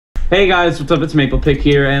Hey guys, what's up? It's Maple Pick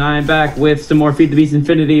here, and I'm back with some more FTB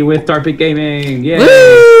INFINITY with Tarpic Gaming. Yay!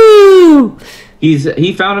 Woo!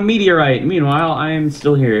 He found a meteorite. Meanwhile, I am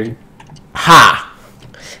still here. Ha!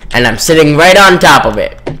 And I'm sitting right on top of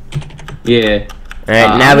it. Yeah.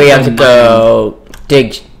 Alright, now we have to go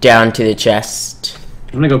dig down to the chest.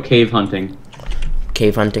 I'm gonna go cave hunting.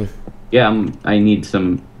 Cave hunting. Yeah, I need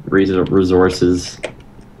some resources.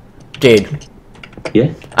 Dude.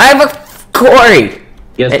 Yeah? I have a quarry!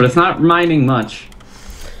 Yes, but it's not mining much.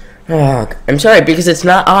 I'm sorry, because it's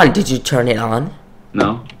not on. Did you turn it on?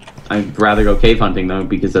 No. I'd rather go cave hunting, though,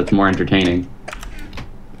 because that's more entertaining.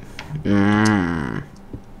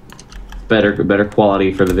 Better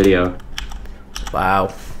quality for the video.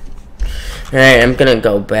 Wow. Alright, I'm gonna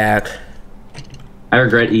go back. I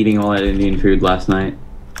regret eating all that Indian food last night.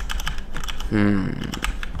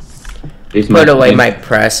 Put away my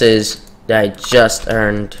presses that I just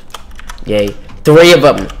earned. Yay. 3 of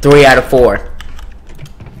them. 3 out of 4.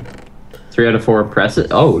 3 out of 4 presses?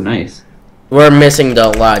 Oh, nice. We're missing the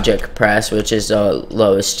logic press, which is the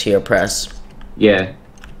lowest tier press. Yeah.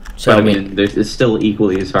 So but, I mean, it's still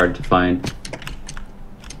equally as hard to find.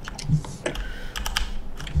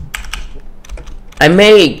 I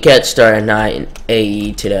may get started on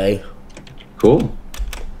AE today. Cool.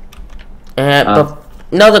 But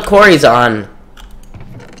no, the quarry's on.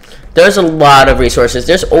 There's a lot of resources.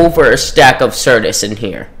 There's over a stack of Certus in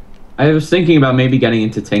here. I was thinking about maybe getting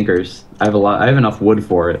into Tinkers. I have enough wood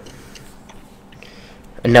for it.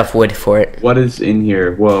 Enough wood for it. What is in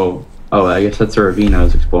here? Whoa. Oh, I guess that's a ravine I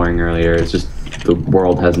was exploring earlier. It's just the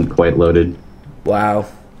world hasn't quite loaded. Wow.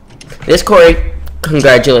 This quarry,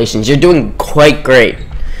 congratulations. You're doing quite great.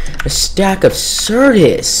 A stack of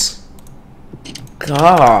Certus.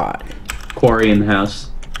 God. Quarry in the house.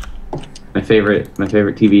 My favorite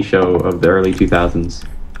TV show of the early 2000s.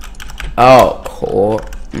 Oh, cool.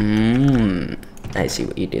 I see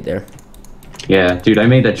what you did there. Yeah, dude, I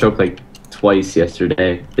made that joke like twice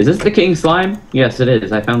yesterday. Is this the king slime? Yes, it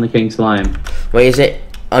is. I found the king slime. Wait, is it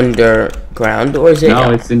underground or is it?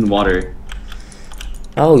 No, it's in water.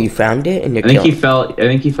 Oh, you found it and you're I think he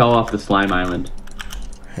fell off the slime island.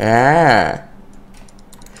 Ah.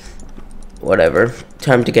 Whatever.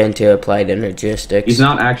 Time to get into applied energistics. He's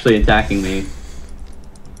not actually attacking me.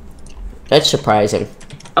 That's surprising.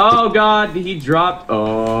 Oh god, he dropped.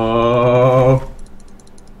 Oh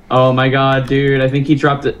my god, dude. I think he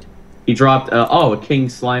dropped it. He dropped a king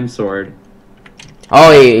slime sword.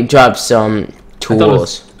 Oh, he dropped some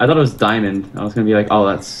tools. I thought it was diamond. I was gonna be like, oh,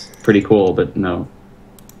 that's pretty cool, but no.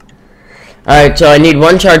 Alright, so I need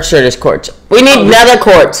 1 charge Certus quartz. We need nether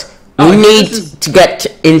quartz. We need to get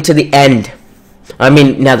into the end. I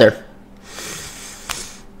mean, nether.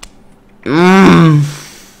 I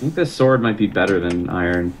think this sword might be better than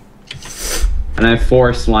iron. And I have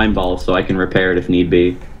 4 slime balls, so I can repair it if need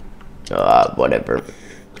be. Whatever.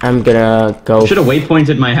 I'm gonna go. Should have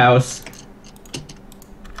waypointed my house.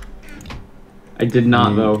 I did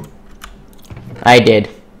not, though. I did.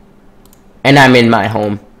 And I'm in my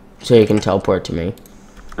home, so you can teleport to me.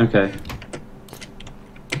 Okay.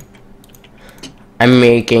 I'm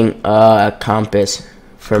making a compass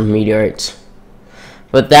for meteorites.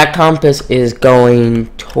 But that compass is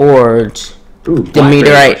going towards the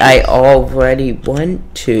meteorite I already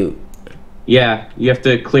went to. Yeah, you have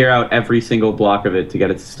to clear out every single block of it to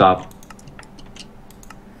get it to stop.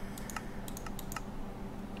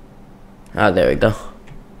 Oh, there we go.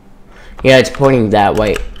 Yeah, it's pointing that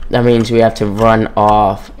way. That means we have to run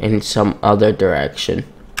off in some other direction.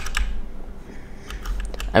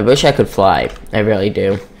 I wish I could fly. I really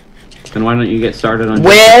do. Then why don't you get started on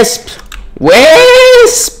Wisp!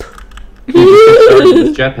 Wisp!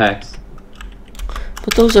 jetpacks?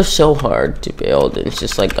 But those are so hard to build. It's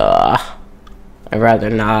just like, I'd rather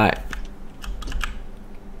not.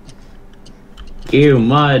 Ew,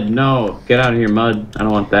 mud. No. Get out of here, mud. I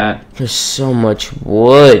don't want that. There's so much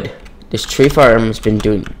wood. This tree farm has been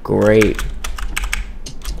doing great.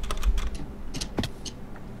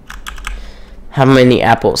 How many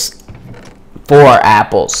apples? 4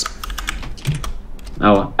 apples.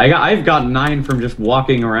 Oh, I've got 9 from just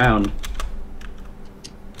walking around.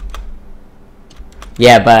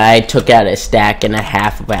 Yeah, but I took out a stack and a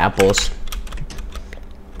half of apples.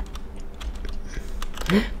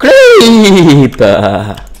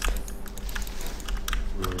 Creeper.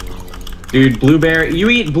 Dude, blueberry. You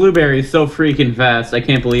eat blueberries so freaking fast. I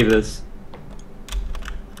can't believe this.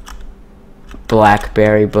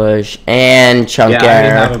 Blackberry bush and chunk Yeah,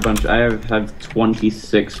 air. I have a bunch. I have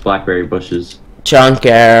 26 blackberry bushes. Chunk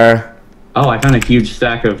air. Oh, I found a huge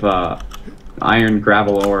stack of iron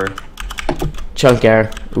gravel ore. Chunk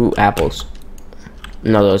air. Ooh, apples.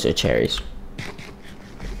 No, those are cherries.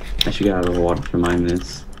 I should get out of the water for 9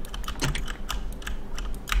 minutes.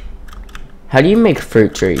 How do you make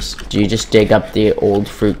fruit trees? Do you just dig up the old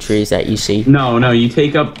fruit trees that you see? No, you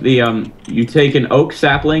take up the you take an oak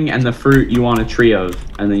sapling and the fruit you want a tree of,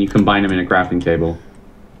 and then you combine them in a crafting table.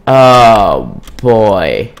 Oh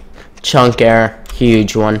boy, chunk error,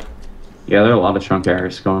 huge one. Yeah, there are a lot of chunk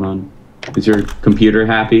errors going on. Is your computer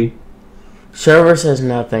happy? Server says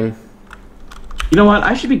nothing. You know what?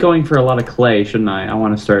 I should be going for a lot of clay, shouldn't I? I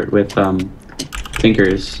want to start with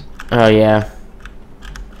tinkers. Oh yeah.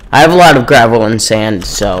 I have a lot of gravel and sand,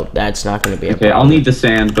 so that's not going to be a problem. Okay, I'll need the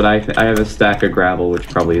sand, but I have a stack of gravel, which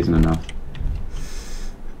probably isn't enough.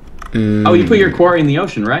 Oh, you put your quarry in the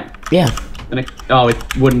ocean, right? Yeah. And it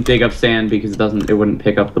wouldn't dig up sand because it wouldn't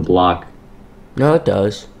pick up the block. No, it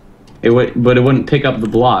does. But it wouldn't pick up the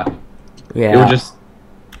block. Yeah. It would just.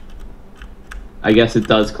 I guess it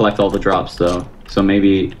does collect all the drops though, so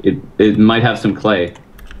maybe it might have some clay.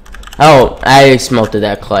 Oh, I smelted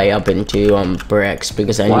that clay up into bricks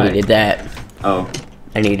because I needed that. Oh.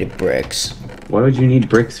 I needed bricks. What would you need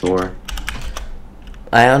bricks for?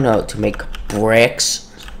 I don't know, to make bricks.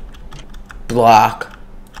 Block.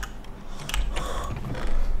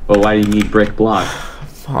 But why do you need brick block?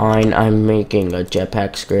 Fine, I'm making a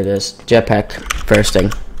jetpack. Screw this. Jetpack first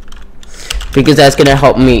thing. Because that's gonna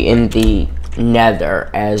help me in the nether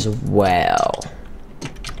as well.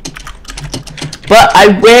 But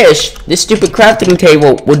I wish this stupid crafting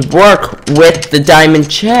table would work with the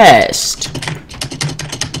diamond chest.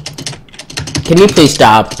 Can you please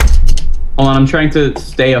stop? Hold on, I'm trying to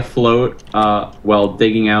stay afloat while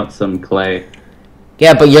digging out some clay.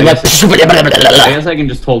 Yeah, but you're not. I guess I can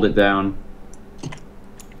just hold it down.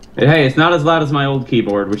 Hey, it's not as loud as my old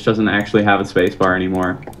keyboard, which doesn't actually have a spacebar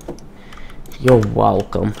anymore. You're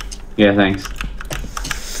welcome. Yeah, thanks.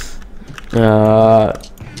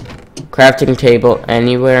 Crafting table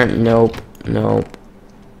anywhere? Nope.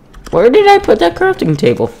 Where did I put that crafting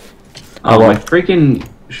table? Oh, my freaking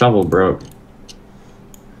shovel broke.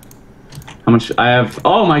 How much I have?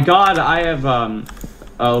 Oh my god, I have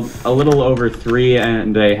a little over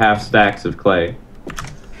 3.5 stacks of clay.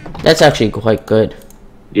 That's actually quite good.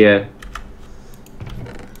 Yeah.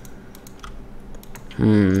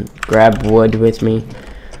 Grab wood with me.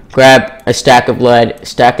 Grab a stack of lead,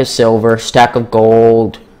 stack of silver, stack of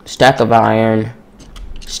gold, stack of iron,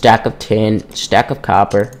 stack of tin, stack of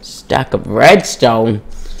copper, stack of redstone.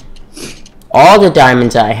 All the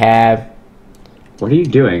diamonds I have. What are you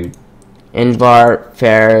doing? Invar,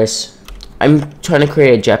 Ferris. I'm trying to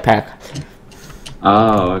create a jetpack.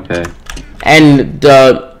 Oh, okay. And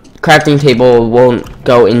the crafting table won't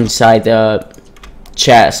go inside the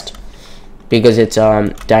chest because it's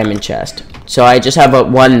diamond chest. So I just have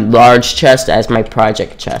one large chest as my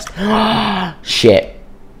project chest. Shit.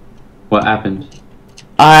 What happened?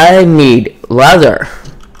 I need leather.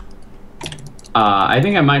 I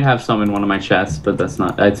think I might have some in one of my chests, but it's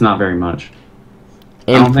not very much.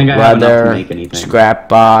 I Imp don't think I have enough to make anything. Scrap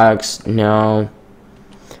box, no.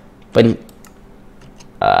 But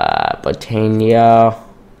Botania.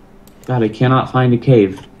 God, I cannot find a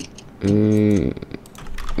cave. Nope,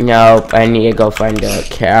 I need to go find a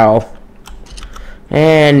cow.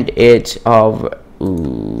 And it's all.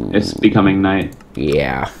 It's becoming night.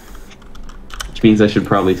 Yeah. Which means I should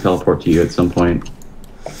probably teleport to you at some point.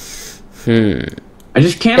 I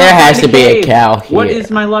just can't. There has to be a cow here. What is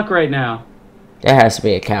my luck right now? There has to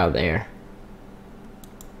be a cow there.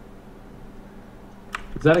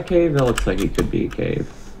 Is that a cave? That looks like it could be a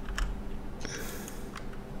cave.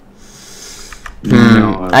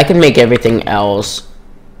 No. I can make everything else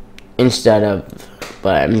instead of,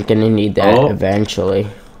 but I'm gonna need that eventually.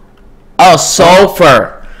 Oh,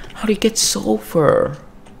 sulfur! How do you get sulfur?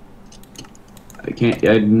 I can't.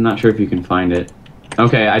 I'm not sure if you can find it.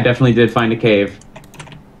 Okay, I definitely did find a cave.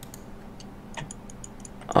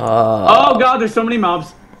 Oh god, there's so many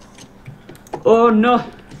mobs. Oh no.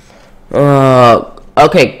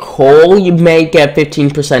 Okay, coal, you may get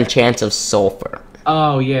 15% chance of sulfur.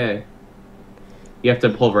 Oh yeah. You have to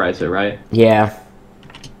pulverize it, right? Yeah.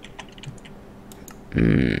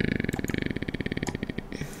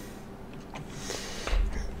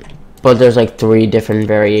 But there's like 3 different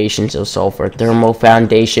variations of sulfur. Thermal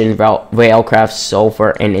foundation, railcraft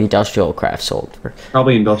sulfur, and industrial craft sulfur.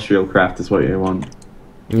 Probably industrial craft is what you want.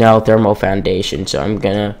 No, thermal foundation, so I'm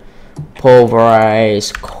gonna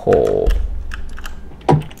pulverize coal.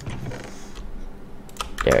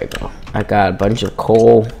 There we go. I got a bunch of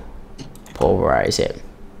coal. Pulverize it.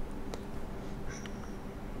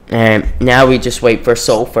 And now we just wait for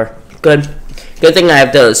sulfur. Good. Good thing I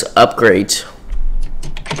have those upgrades.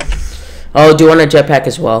 Oh, do you want a jetpack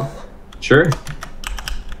as well? Sure.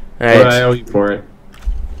 Alright. What do I owe you for it?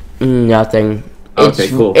 Nothing. Okay,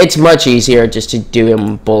 cool. It's much easier just to do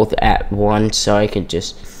them both at once, so I could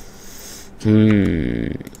just...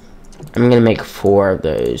 I'm gonna make 4 of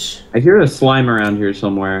those. I hear a slime around here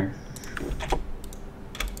somewhere.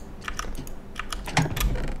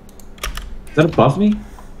 Is that above me?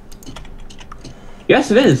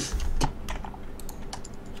 Yes, it is.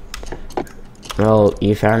 Well,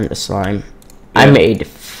 you found the slime. Yeah. I made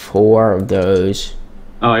 4 of those.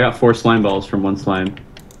 Oh, I got 4 slime balls from 1 slime.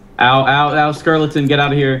 Ow, ow, ow, Skeleton, get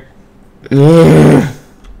out of here.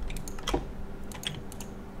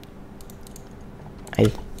 I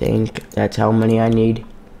think that's how many I need.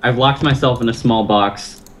 I've locked myself in a small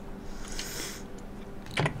box.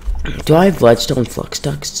 Do I have Bloodstone Flux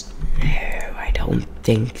Ducks? No, I don't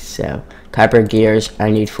think so. Copper Gears,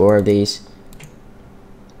 I need 4 of these.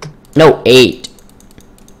 No, 8.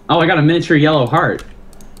 Oh, I got a miniature yellow heart.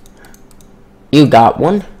 You got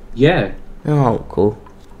one? Yeah. Oh, cool.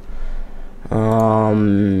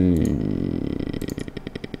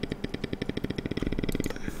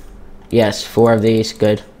 Yes, 4 of these,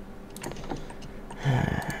 good.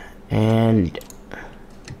 And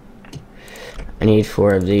I need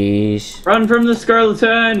 4 of these. Run from the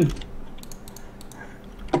skeleton!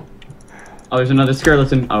 Oh, there's another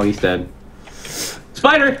skeleton. Oh, he's dead.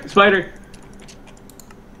 Spider! Spider!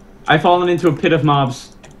 I've fallen into a pit of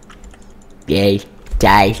mobs. Yay,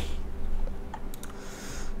 die.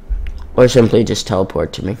 Or simply just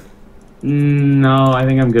teleport to me. No, I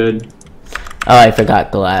think I'm good. Oh, I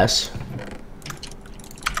forgot glass.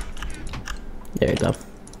 There you go.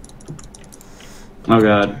 Oh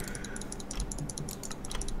god.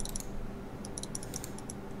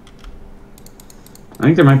 I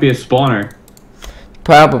think there might be a spawner.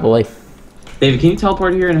 Probably. David, can you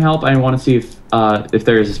teleport here and help? I want to see if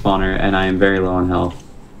there is a spawner, and I am very low on health.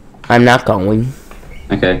 I'm not going.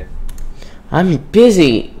 Okay. I'm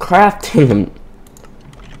busy crafting them.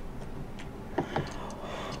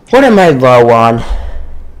 What am I low on?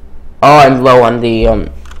 Oh, I'm low on the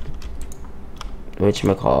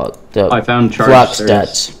whatchamacallit? The I found charge flux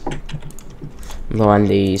stats. stats. I'm low on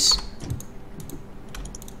these.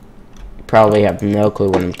 You probably have no clue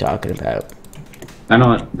what I'm talking about. I know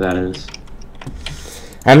what that is.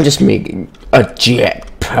 I'm just making a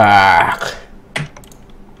jetpack.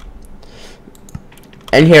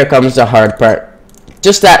 And here comes the hard part.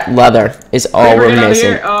 Just that leather is all we're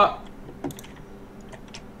missing.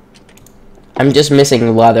 I'm just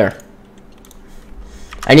missing leather.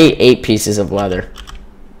 I need 8 pieces of leather.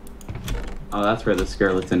 Oh, that's where the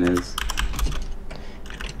skeleton is.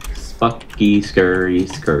 Fucky scurry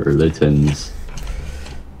skeletons.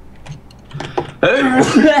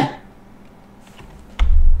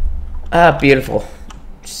 Ah, beautiful.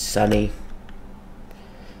 Sunny.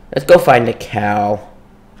 Let's go find a cow.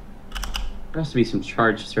 There has to be some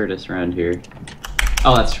charged Certus around here.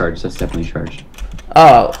 Oh, that's charged. That's definitely charged.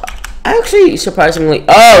 Oh, actually, surprisingly...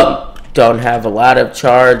 Oh! Don't have a lot of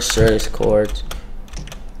charged Certus cords.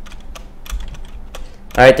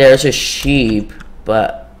 Alright, there's a sheep,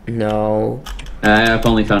 but no. I've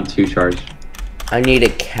only found 2 charged. I need a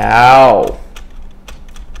cow.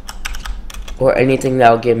 Or anything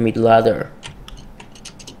that'll give me leather.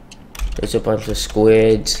 There's a bunch of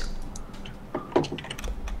squids.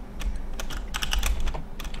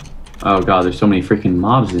 Oh god, there's so many freaking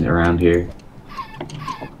mobs around here.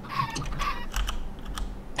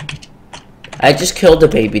 I just killed a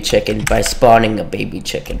baby chicken by spawning a baby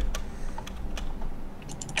chicken.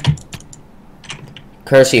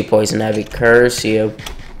 Curse you, Poison Ivy. Curse you.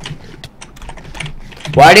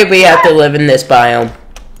 Why did we have to live in this biome?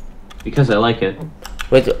 Because I like it.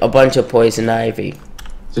 With a bunch of Poison Ivy.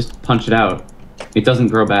 Just punch it out. It doesn't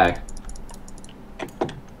grow back.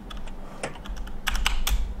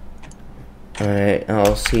 Alright,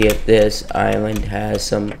 I'll see if this island has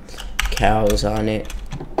some cows on it.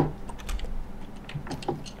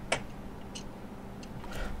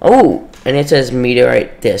 Oh, and it says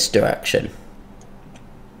meteorite this direction.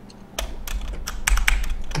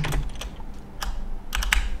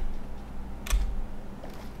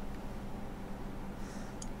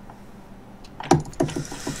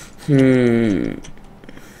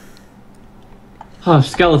 Oh,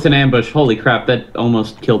 skeleton ambush. Holy crap, that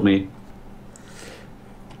almost killed me.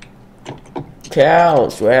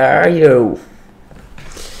 Cows, where are you?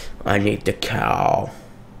 I need the cow.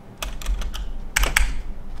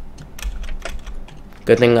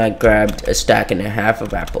 Good thing I grabbed a stack and a half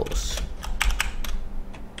of apples.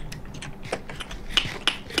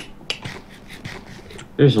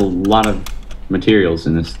 There's a lot of materials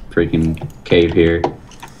in this freaking cave here.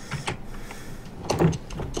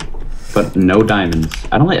 but no diamonds.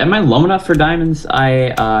 I don't. Am I low enough for diamonds? No,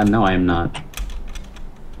 I am not.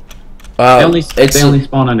 They only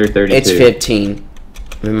spawn under 32. It's 15.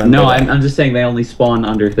 Remember no, that. I'm just saying they only spawn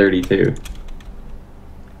under 32.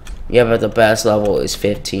 Yeah, but the best level is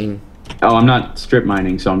 15. Oh, I'm not strip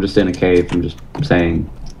mining, so I'm just in a cave. I'm just saying.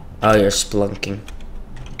 Oh, you're splunking.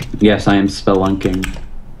 Yes, I am spelunking.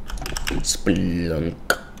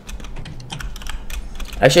 Splunk.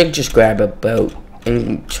 I should just grab a boat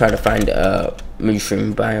and try to find a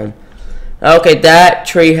mushroom biome. Okay, that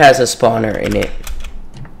tree has a spawner in it.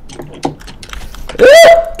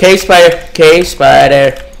 Cave spider! Cave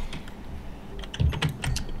spider!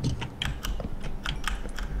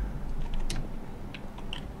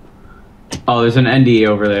 Oh, there's an ND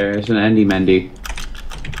over there. There's an ND Mendy.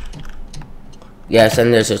 Yes,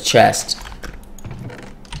 and there's a chest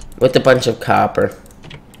with a bunch of copper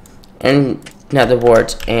and nether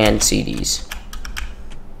warts and CDs.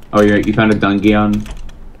 Oh, you found a Dungeon?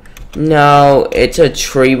 No, it's a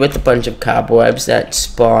tree with a bunch of cobwebs that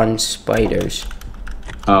spawn spiders.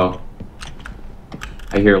 Oh.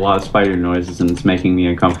 I hear a lot of spider noises and it's making me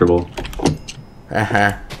uncomfortable.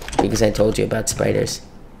 Because I told you about spiders.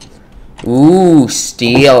 Ooh,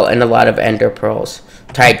 steel and a lot of ender pearls.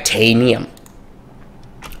 Titanium.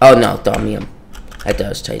 Oh no, thaumium. I thought it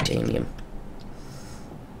was titanium.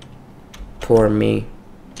 Poor me.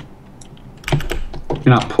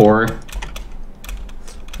 You're not poor.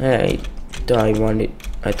 I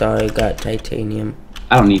thought I got titanium.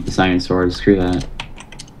 I don't need the iron sword, screw that.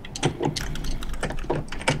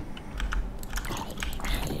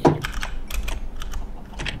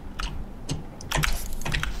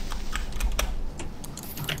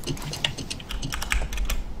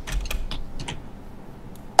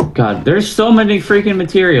 God, there's so many freaking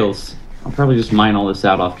materials. I'll probably just mine all this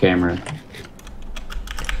out off camera.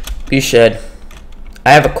 You should.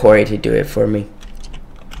 I have a quarry to do it for me.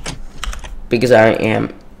 Because I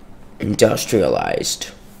am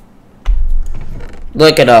industrialized.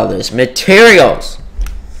 Look at all this materials.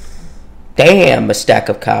 Damn, a stack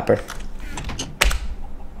of copper.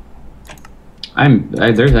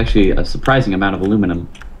 There's actually a surprising amount of aluminum.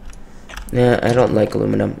 Yeah, I don't like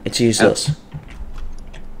aluminum. It's useless.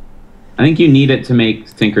 I think you need it to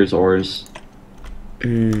make Tinker's ores.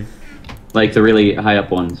 Like the really high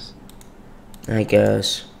up ones. I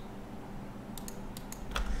guess.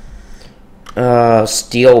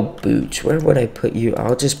 Steel boots. Where would I put you?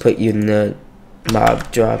 I'll just put you in the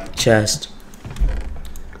mob drop chest.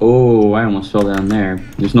 Oh, I almost fell down there.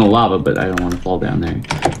 There's no lava, but I don't want to fall down there.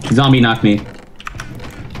 Zombie knocked me.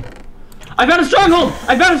 I found a stronghold!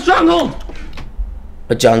 I found a stronghold!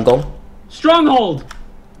 A jungle? Stronghold!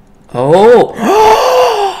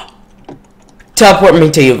 Oh! Teleport me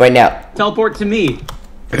to you right now. Teleport to me.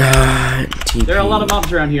 There are a lot of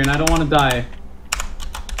mobs around here, and I don't want to die.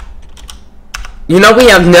 You know we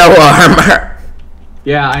have no armor.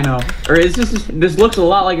 Yeah, I know. Or it's just this looks a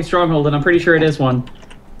lot like a stronghold, and I'm pretty sure it is one.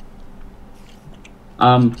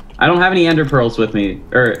 I don't have any ender pearls with me,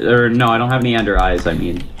 or no, I don't have any ender eyes. I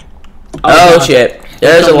mean. Oh shit!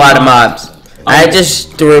 There's a lot of mobs. I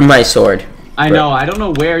just threw my sword. I know. I don't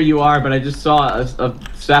know where you are, but I just saw a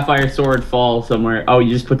sapphire sword fall somewhere. Oh, you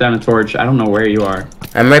just put down a torch. I don't know where you are.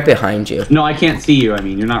 I'm right behind you. No, I can't see you. I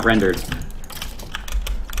mean, you're not rendered.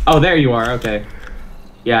 Oh, there you are. Okay.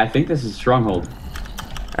 Yeah, I think this is Stronghold.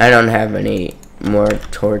 I don't have any more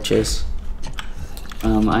torches.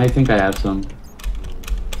 I think I have some.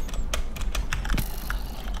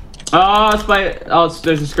 Oh,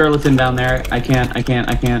 there's a skeleton down there. I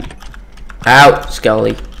can't. Out,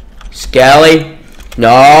 Skelly. Skelly!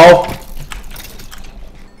 No!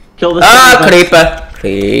 Kill the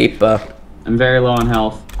creeper. I'm very low on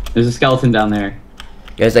health. There's a skeleton down there.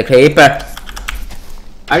 There's a creeper.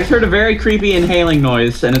 I just heard a very creepy inhaling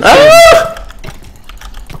noise, and it's...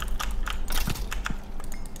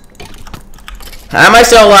 How am I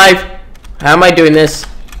still alive? How am I doing this?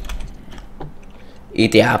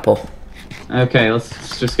 Eat the apple. Okay,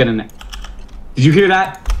 let's just get in there. Did you hear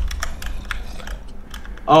that?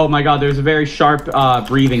 Oh my god, there's a very sharp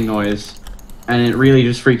breathing noise. And it really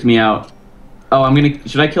just freaked me out. Oh,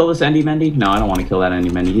 should I kill this Endy Mendy? No, I don't want to kill that Endy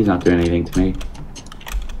Mendy. He's not doing anything to me.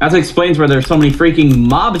 That explains why there's so many freaking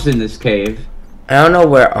mobs in this cave. I don't know,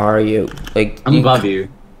 where are you? Like, I'm above you.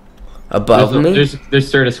 Above me? There's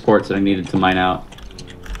Certus quartz that I needed to mine out.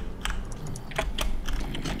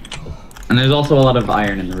 And there's also a lot of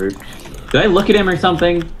iron in the roof. Did I look at him or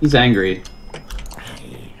something? He's angry.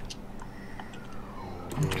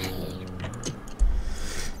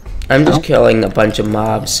 I'm just killing a bunch of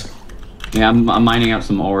mobs. Yeah, I'm mining out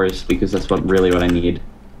some ores because that's what I need.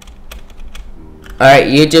 Alright,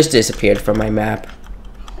 you just disappeared from my map.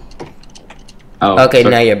 Oh. Okay,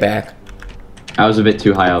 now you're back. I was a bit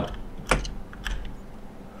too high up.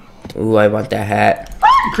 Ooh, I want that hat.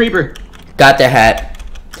 Creeper. Got the hat.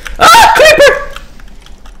 Ah, creeper!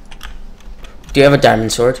 Do you have a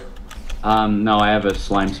diamond sword? No, I have a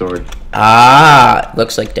slime sword. Ah,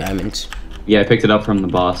 looks like diamonds. Yeah, I picked it up from the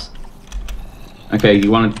boss. Okay,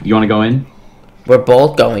 you wanna go in? We're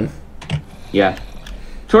both going. Yeah.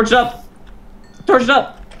 Torch it up! Torch it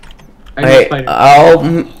up! I'll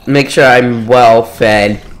make sure I'm well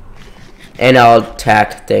fed. And I'll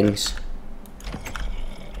attack things.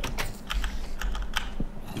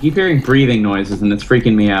 I keep hearing breathing noises and it's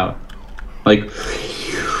freaking me out. Like...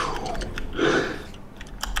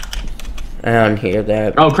 I don't hear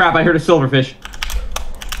that. Oh crap, I heard a silverfish.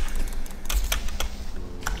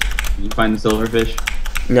 Did you find the silverfish?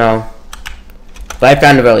 No. But I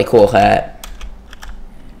found a really cool hat.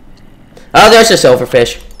 Oh, there's a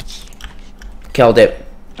silverfish. Killed it.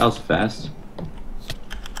 That was fast.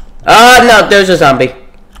 Oh, no, there's a zombie.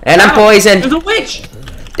 And I'm poisoned. There's a witch!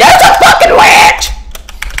 There's a fucking witch!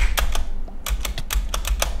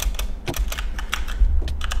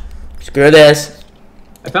 Screw this.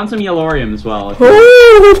 I found some yellorium as well.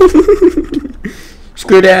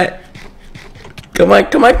 Screw that. Come on,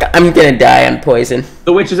 come on. I'm gonna die on poison.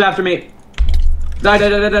 The witch is after me.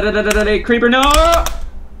 Die, creeper, no!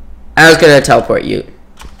 I was gonna teleport you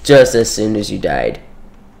just as soon as you died.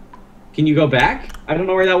 Can you go back? I don't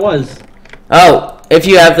know where that was. Oh, if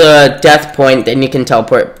you have the death point, then you can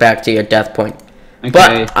teleport back to your death point. Okay.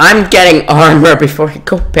 But I'm getting armor before I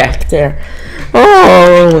go back there.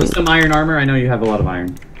 Oh! Some iron armor? I know you have a lot of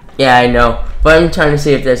iron. Yeah, I know. But I'm trying to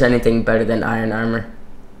see if there's anything better than iron armor.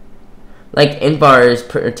 Like, Inbar is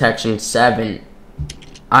protection 7.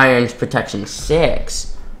 Iron's protection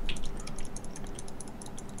 6.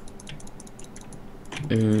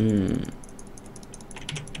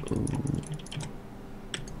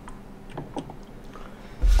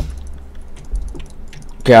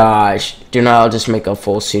 Gosh, do not I'll just make a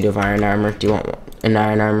full suit of iron armor. Do you want an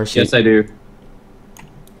iron armor suit? Yes, I do.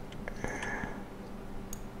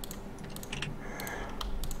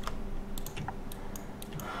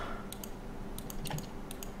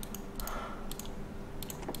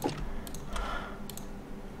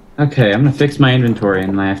 Okay, I'm gonna fix my inventory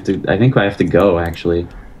and I think I have to go, actually.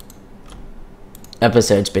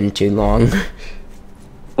 Episode's been too long.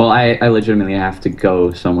 Well, I legitimately have to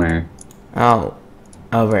go somewhere. Oh.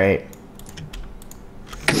 Alright.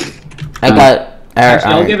 I got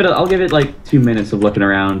actually, I'll give it like 2 minutes of looking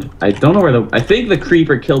around. I don't know where I think the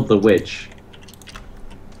creeper killed the witch.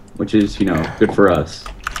 Which is, you know, good for us.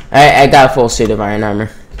 I got a full suit of iron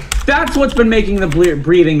armor. That's what's been making the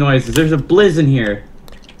breathing noises. There's a blizz in here.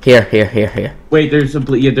 Here. Wait, there's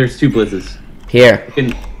there's 2 blizzes. Here.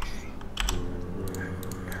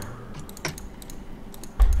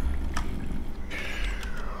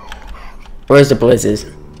 Where's the blizzes?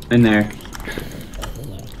 In there.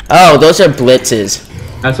 Oh, those are blitzes.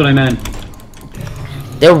 That's what I meant.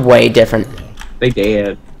 They're way different. They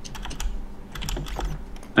did.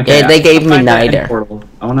 Okay, yeah, they gave me neither.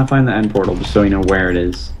 I want to find the end portal just so you know where it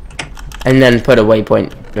is. And then put a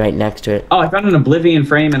waypoint right next to it. Oh, I found an oblivion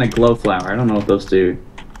frame and a glow flower. I don't know what those do.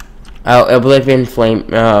 Oh, oblivion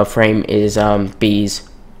frame is bees.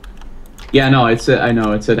 Yeah, no, I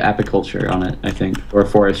know it said apiculture on it, I think, or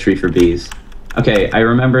forestry for bees. Okay, I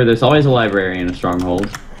remember there's always a library in a stronghold.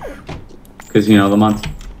 Because, you know, the month...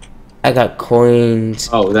 I got coins.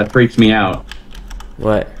 Oh, that freaks me out.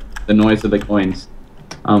 What? The noise of the coins.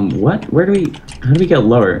 What? How do we get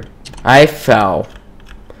lower? I fell.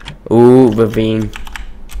 Ooh, ravine.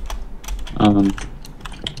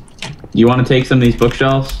 You want to take some of these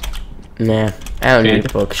bookshelves? Nah, I don't need a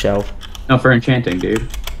bookshelf. No, for enchanting, dude.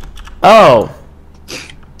 Oh!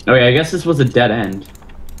 Okay, I guess this was a dead end.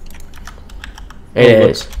 It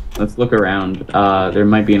is. Let's look around. There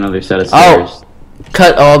might be another set of stairs. Oh!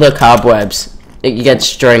 Cut all the cobwebs. You get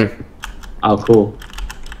string. Oh, cool.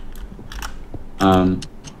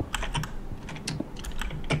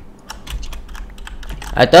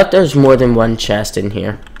 I thought there was more than one chest in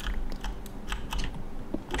here.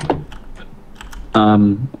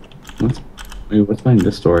 What's behind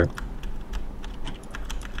this door?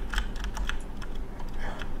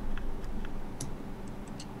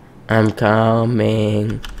 I'm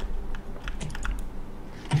coming.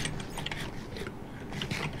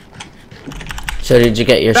 So did you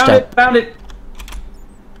get your stuff? Found it!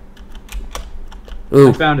 Ooh,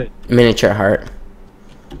 I found it. Miniature heart.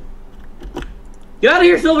 Get out of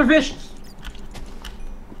here, silverfish!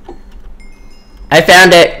 I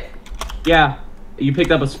found it! Yeah, you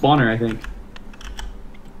picked up a spawner, I think.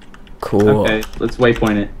 Cool. Okay, let's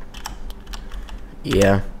waypoint it.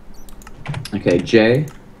 Yeah. Okay, J.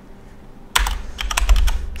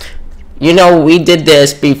 You know, we did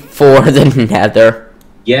this before the Nether.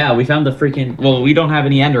 Yeah, we found the freaking... Well, we don't have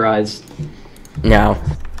any ender eyes. No.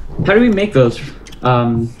 How do we make those?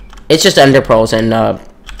 It's just ender pearls and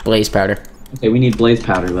blaze powder. Okay, we need blaze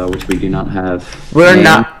powder, though, which we do not have.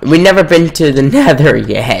 We've never been to the Nether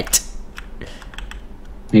yet.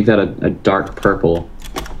 Make that a dark purple.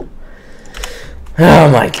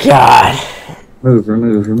 Oh my god.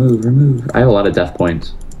 Remove. I have a lot of death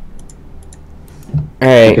points.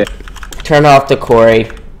 Alright. Okay. Turn off the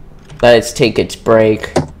quarry. Let it take its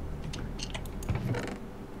break.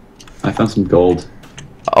 I found some gold.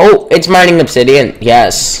 Oh, it's mining obsidian.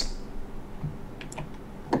 Yes.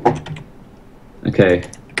 Okay.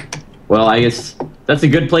 Well, I guess that's a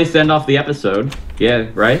good place to end off the episode. Yeah,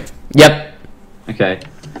 right? Yep. Okay.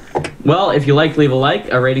 Well, if you liked, leave a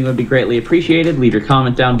like. A rating would be greatly appreciated. Leave your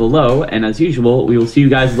comment down below. And as usual, we will see you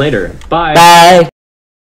guys later. Bye. Bye.